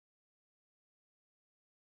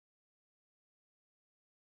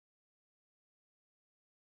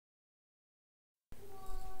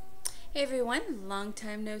Hey everyone, long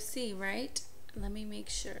time no see, right? Let me make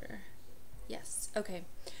sure. Yes, okay.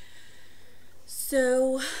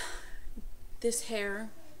 So this hair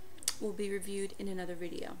will be reviewed in another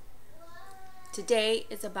video. Today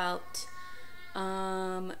is about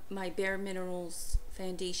my Bare Minerals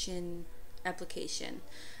foundation application.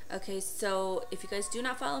 Okay, so if you guys do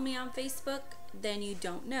not follow me on Facebook, then you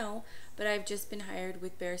don't know, but I've just been hired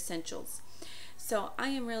with Bare Escentuals. So I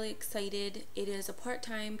am really excited. It is a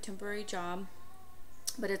part-time temporary job,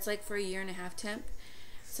 but it's like for a 1.5 year temp.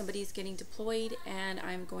 Somebody's getting deployed and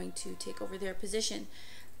I'm going to take over their position.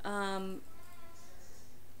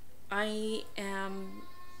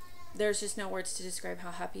 There's just no words to describe how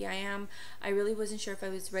happy I am. I really wasn't sure if I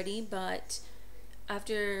was ready, but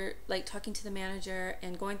after like talking to the manager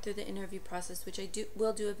and going through the interview process, which I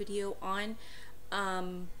will do a video on,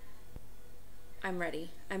 I'm ready.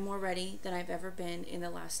 I'm more ready than I've ever been in the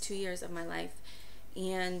last 2 years of my life,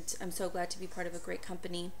 and I'm so glad to be part of a great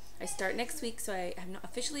company. I start next week, so I have not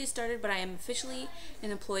officially started, but I am officially an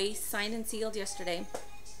employee, signed and sealed yesterday.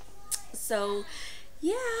 So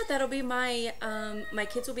yeah, that'll be my my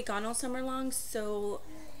kids will be gone all summer long, so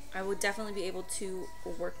I will definitely be able to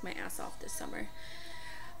work my ass off this summer.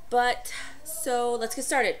 But so let's get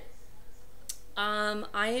started. I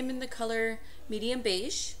am in the color medium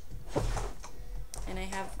beige, and I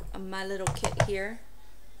have my little kit here.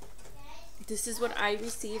 This is what I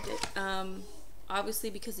received. Obviously,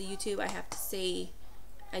 because of YouTube, I have to say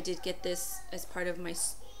I did get this as part of my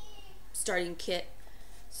starting kit.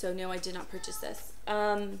 So no, I did not purchase this.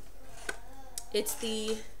 It's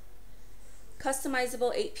the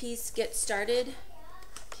customizable 8-piece get started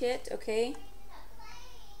kit, okay?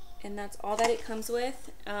 And that's all that it comes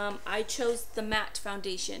with. I chose the matte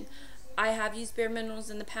foundation. I have used Bare Minerals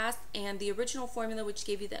in the past, and the original formula, which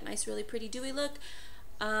gave you that nice, really pretty dewy look.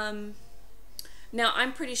 Now,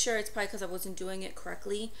 I'm pretty sure it's probably because I wasn't doing it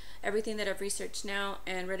correctly. Everything that I've researched now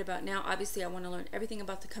and read about now, obviously I want to learn everything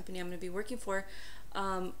about the company I'm going to be working for.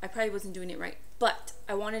 I probably wasn't doing it right, but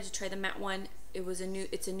I wanted to try the matte one.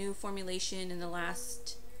 It's a new formulation in the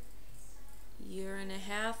last 1.5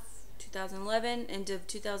 years, 2011, end of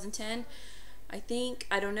 2010, I think.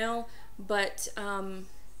 I don't know, but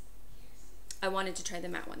I wanted to try the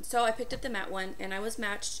matte one. So I picked up the matte one, and I was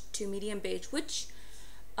matched to medium beige, which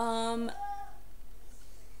I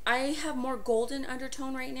have more golden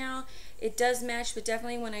undertone right now. It does match, but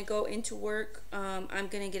definitely when I go into work, I'm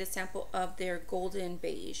going to get a sample of their golden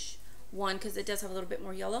beige one, because it does have a little bit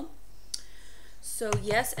more yellow. So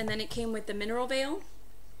yes, and then it came with the mineral veil,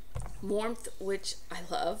 warmth, which I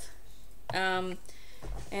love, and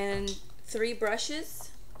 3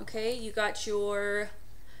 brushes. Okay, you got your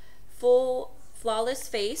full flawless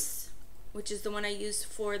face, which is the one I used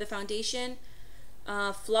for the foundation,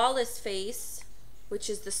 flawless face, which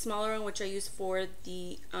is the smaller one, which I use for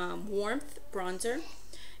the warmth bronzer,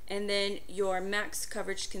 and then your max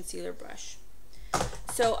coverage concealer brush.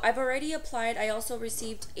 So I've already applied. I also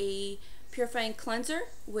received a purifying cleanser,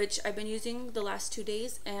 which I've been using the last 2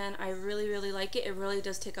 days, and I really like it. It really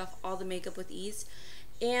does take off all the makeup with ease.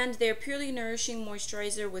 And they're purely nourishing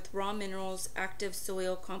moisturizer with raw minerals, active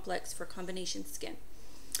soil complex for combination skin.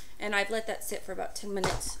 And I've let that sit for about 10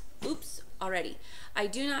 minutes. Oops, already. I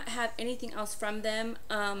do not have anything else from them.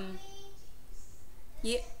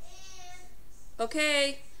 Yeah.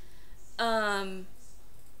 Okay.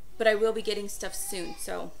 But I will be getting stuff soon,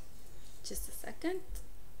 so just a second.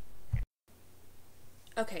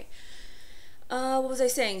 Okay. What was I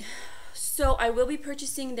saying? So I will be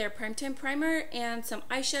purchasing their primetime primer and some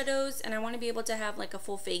eyeshadows, and I want to be able to have like a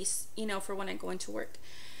full face, you know, for when I go into work.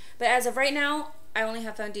 But as of right now, I only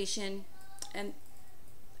have foundation and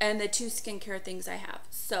the 2 skincare things I have.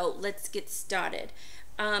 So let's get started.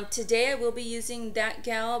 Today I will be using That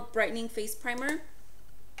Gal Brightening Face Primer,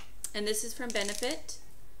 and this is from Benefit.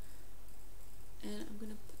 And I'm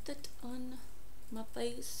gonna put that on my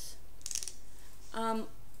face.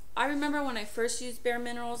 I remember when I first used Bare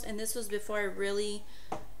Minerals, and this was before I really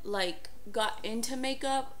like got into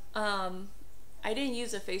makeup. I didn't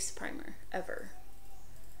use a face primer ever.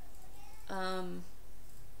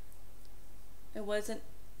 It wasn't,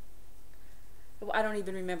 I don't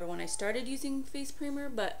even remember when I started using face primer,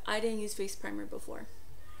 but I didn't use face primer before.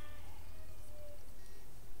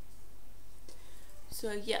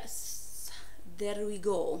 So yes, there we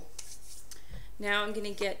go. Now I'm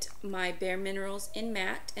going to get my Bare Minerals in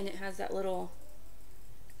matte, and it has that little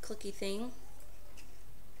clicky thing,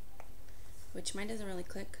 which mine doesn't really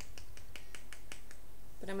click.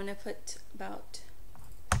 But I'm going to put about,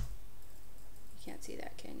 you can't see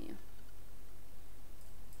that, can you?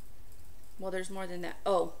 Well, there's more than that.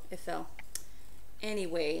 Oh, it fell.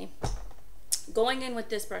 Anyway, going in with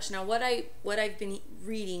this brush. Now what I've been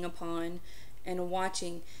reading upon and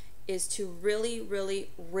watching is to really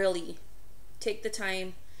take the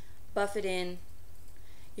time, buff it in.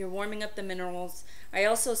 You're warming up the minerals. I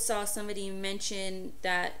also saw somebody mention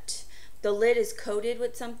that the lid is coated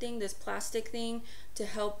with something, this plastic thing, to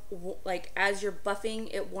help, like, as you're buffing,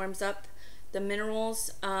 it warms up the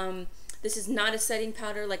minerals. This is not a setting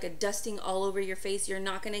powder, like a dusting all over your face. You're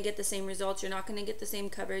not going to get the same results. You're not going to get the same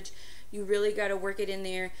coverage. You really got to work it in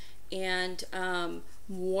there and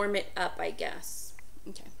warm it up, I guess.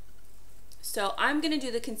 Okay. So I'm going to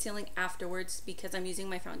do the concealing afterwards because I'm using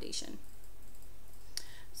my foundation.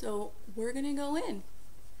 So we're going to go in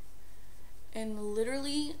and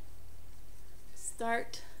literally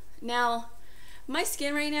start. Now, my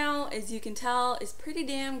skin right now, as you can tell, is pretty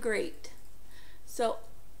damn great. So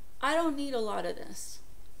I don't need a lot of this.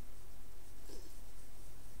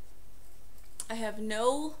 I have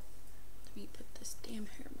no, let me put this damn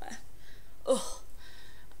hair back. Oh,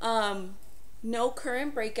 no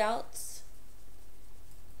current breakouts.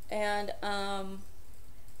 And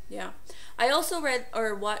yeah, I also read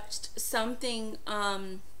or watched something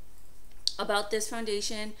about this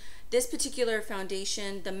foundation. This particular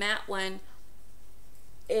foundation, the matte one,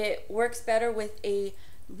 it works better with a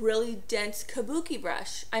really dense kabuki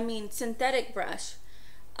brush. I mean synthetic brush.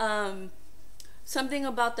 Something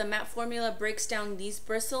about the matte formula breaks down these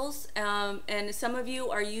bristles, and some of you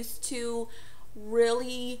are used to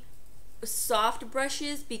really soft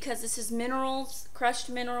brushes because this is minerals, crushed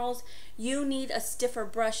minerals. You need a stiffer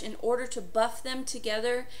brush in order to buff them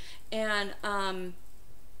together and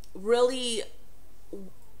really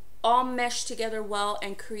all mesh together well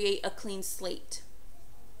and create a clean slate.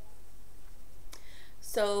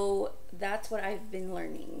 So that's what I've been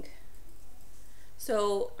learning.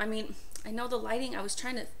 So I mean, I know the lighting, I was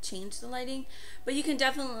trying to change the lighting, but you can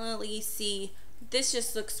definitely see this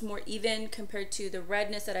just looks more even compared to the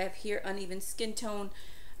redness that I have here, uneven skin tone,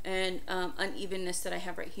 and unevenness that I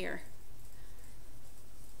have right here.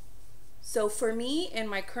 So for me, in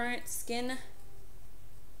my current skin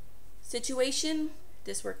situation,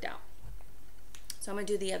 this worked out. So I'm going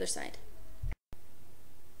to do the other side.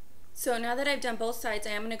 So now that I've done both sides,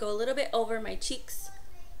 I am going to go a little bit over my cheeks.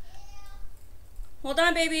 Hold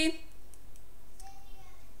on, baby.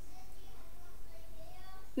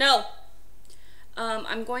 No.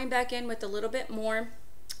 I'm going back in with a little bit more.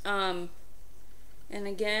 And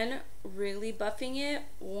again, really buffing it,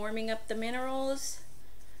 warming up the minerals.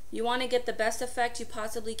 You want to get the best effect you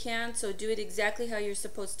possibly can, so do it exactly how you're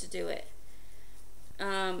supposed to do it.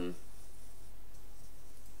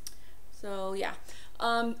 So yeah.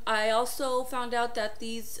 I also found out that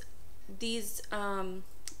the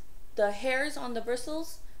hairs on the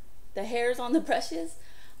bristles, the hairs on the brushes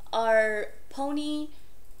are pony,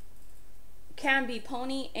 can be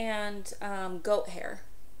pony and goat hair.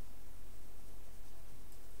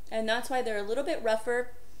 And that's why they're a little bit rougher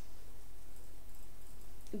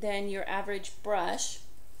than your average brush.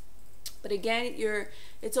 But again,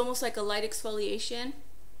 it's almost like a light exfoliation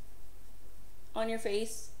on your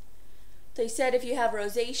face. They said if you have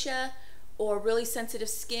rosacea or really sensitive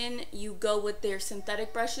skin, you go with their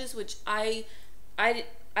synthetic brushes, which I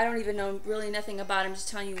don't even know really nothing about. I'm just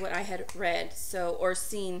telling you what I had read, so, or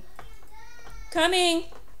seen. Coming.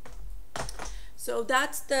 So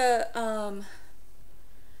that's the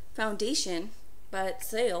foundation by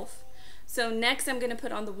itself. So next I'm gonna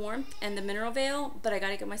put on the warmth and the mineral veil, but I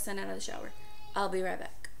gotta get my son out of the shower. I'll be right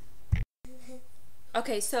back.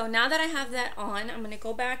 Okay, so now that I have that on, I'm gonna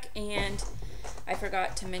go back, and I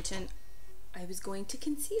forgot to mention I was going to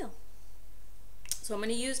conceal. So I'm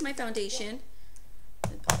gonna use my foundation.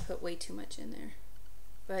 I put way too much in there,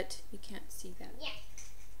 but you can't see that. Yeah.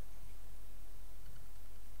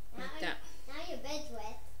 Like that. Now your bed's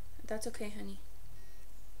wet. That's okay, honey.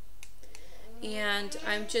 And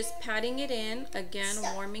I'm just patting it in, again,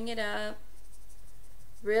 warming it up,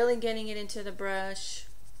 really getting it into the brush.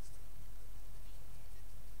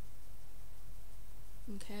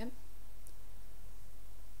 Okay.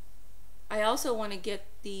 I also want to get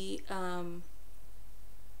the,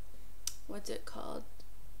 what's it called?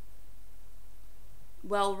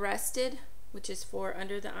 Well rested, which is for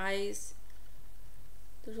under the eyes.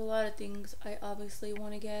 There's a lot of things I obviously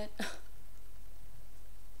want to get.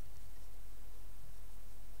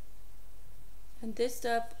 And this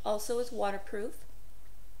stuff also is waterproof.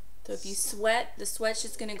 So if you sweat, the sweat's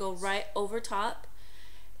just going to go right over top.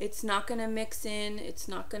 It's not going to mix in. It's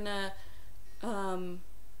not going to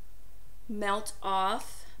melt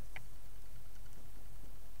off.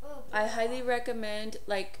 I highly recommend,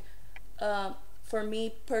 like, For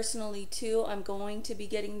me personally too, I'm going to be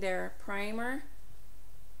getting their primer.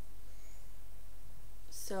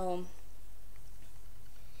 So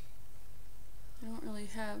I don't really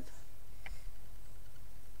have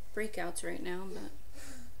breakouts right now, but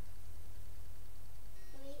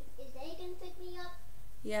is they gonna pick me up?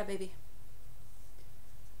 Yeah, baby.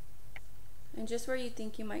 And just where you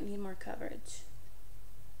think you might need more coverage.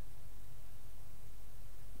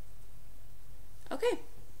 Okay.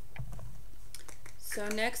 So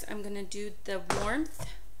next I'm gonna do the warmth.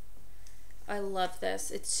 I love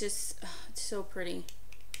this. It's just, it's so pretty.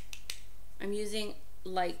 I'm using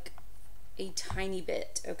like a tiny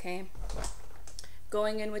bit, okay?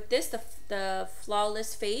 Going in with this, the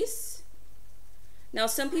Flawless Face. Now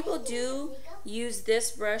some people do use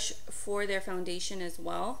this brush for their foundation as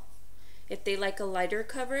well, if they like a lighter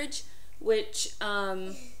coverage, which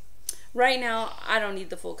right now I don't need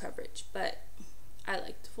the full coverage, but I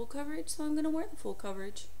like the full coverage, so I'm gonna wear the full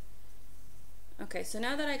coverage. Okay, so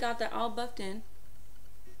now that I got that all buffed in,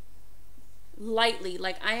 lightly,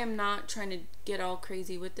 like I am not trying to get all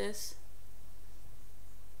crazy with this.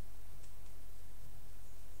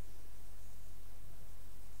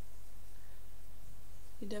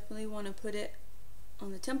 You definitely want to put it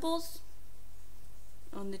on the temples,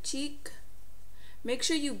 on the cheek. Make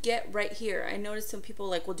sure you get right here. I noticed some people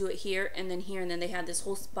like will do it here, and then they have this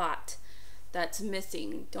whole spot that's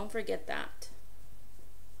missing. Don't forget that.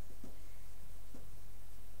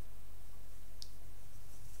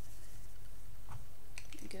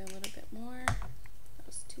 Get a little bit more. That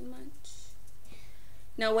was too much.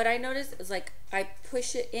 Now what I noticed is like I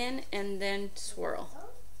push it in and then swirl.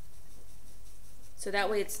 So that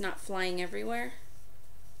way it's not flying everywhere.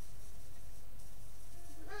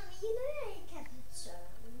 Mommy, you know I kept it so.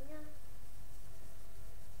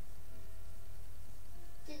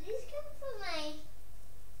 Did this come from my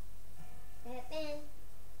weapon?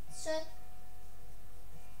 So,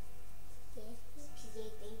 yeah, this PJ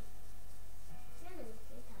thing.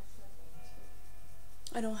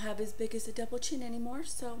 I don't have as big as a double chin anymore,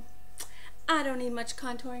 so I don't need much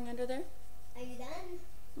contouring under there. Are you done?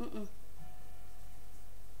 Mm-mm.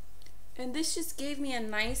 And this just gave me a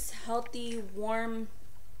nice, healthy, warm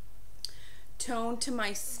tone to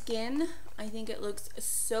my skin. I think it looks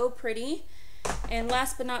so pretty. And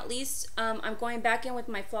last but not least, I'm going back in with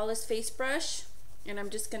my Flawless Face brush, and I'm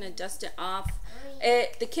just going to dust it off.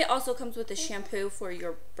 The kit also comes with a shampoo for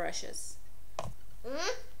your brushes.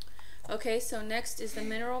 Okay, so next is the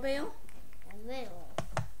Mineral Veil.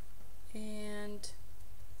 And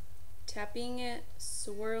tapping it,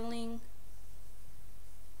 swirling.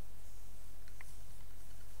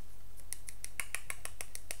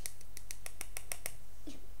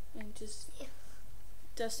 And just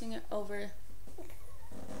dusting it over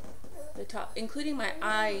the top, including my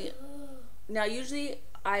eye. Now usually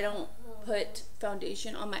I don't put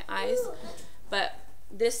foundation on my eyes, but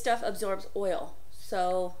this stuff absorbs oil,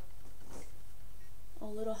 so a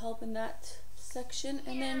little help in that section,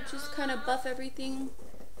 and then just kind of buff everything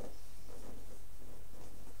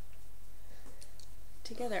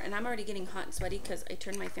together. And I'm already getting hot and sweaty because I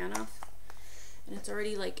turned my fan off, and it's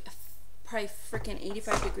already like probably freaking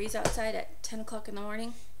 85 degrees outside at 10 o'clock in the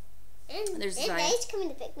morning. And Daddy's coming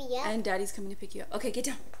to pick me up. And Daddy's coming to pick you up. Okay, get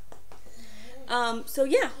down. So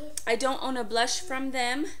yeah, I don't own a blush from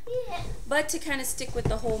them, but to kind of stick with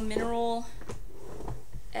the whole mineral-esque,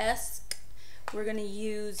 we're gonna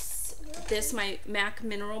use this, my MAC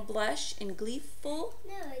Mineral Blush in Gleeful.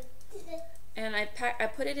 And I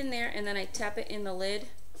put it in there, and then I tap it in the lid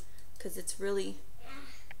because it's really.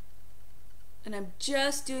 And I'm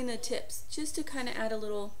just doing the tips, just to kind of add a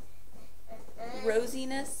little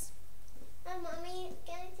rosiness. Mommy,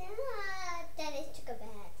 Daddy took a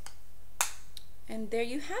bath. And there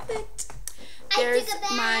you have it. There's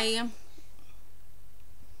my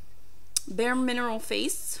Bare Mineral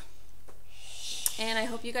Face. And I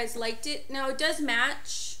hope you guys liked it. Now it does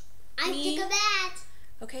match me. I took a bath.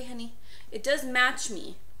 Okay, honey. It does match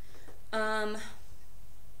me. But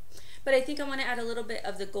I think I want to add a little bit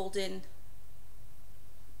of the golden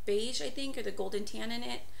beige, I think, or the golden tan in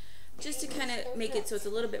it, just to kind of make it so it's a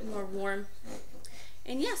little bit more warm.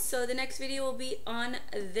 And yes, so the next video will be on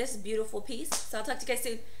this beautiful piece. So I'll talk to you guys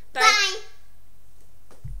soon. Bye. Bye.